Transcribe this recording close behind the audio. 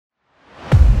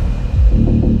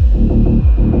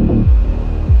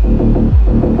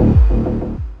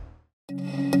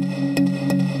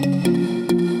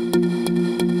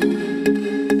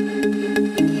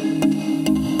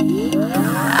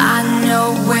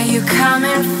you're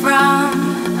coming from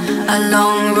a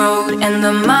long road and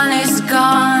the money's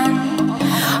gone.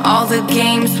 All the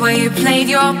games where you played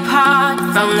your part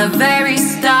from the very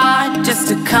start just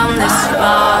to come this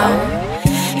far.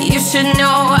 You should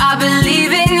know I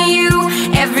believe in you.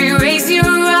 Every race you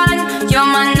run, you're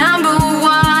my number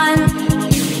one.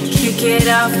 Kick it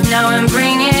up now and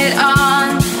bring it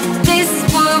on. This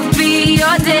will be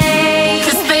your day.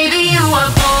 'Cause baby, you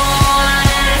were born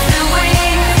to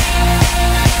win.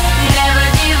 Never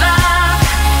give up,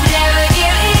 never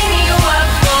give in. You were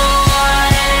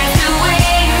born to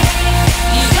win.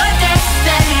 Your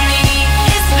destiny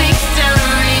is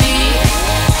victory.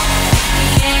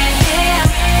 Yeah, yeah,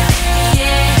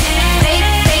 yeah.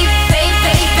 Baby, baby,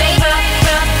 baby, baby,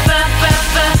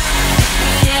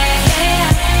 yeah, yeah,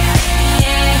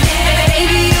 yeah.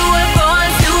 Baby, you were born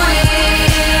to win.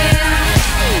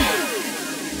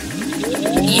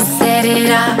 You set it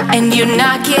up and you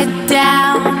knock it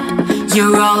down.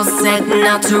 You're all set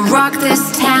now to rock this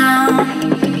town.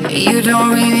 You don't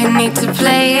really need to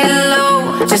play it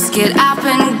low. Just get up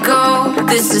and go.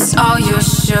 This is all your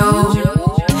show.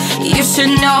 You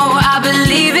should know I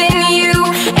believe in you.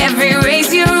 Every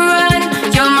race you run,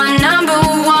 you're my number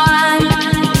one.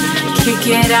 Kick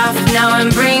it off now and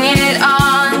bring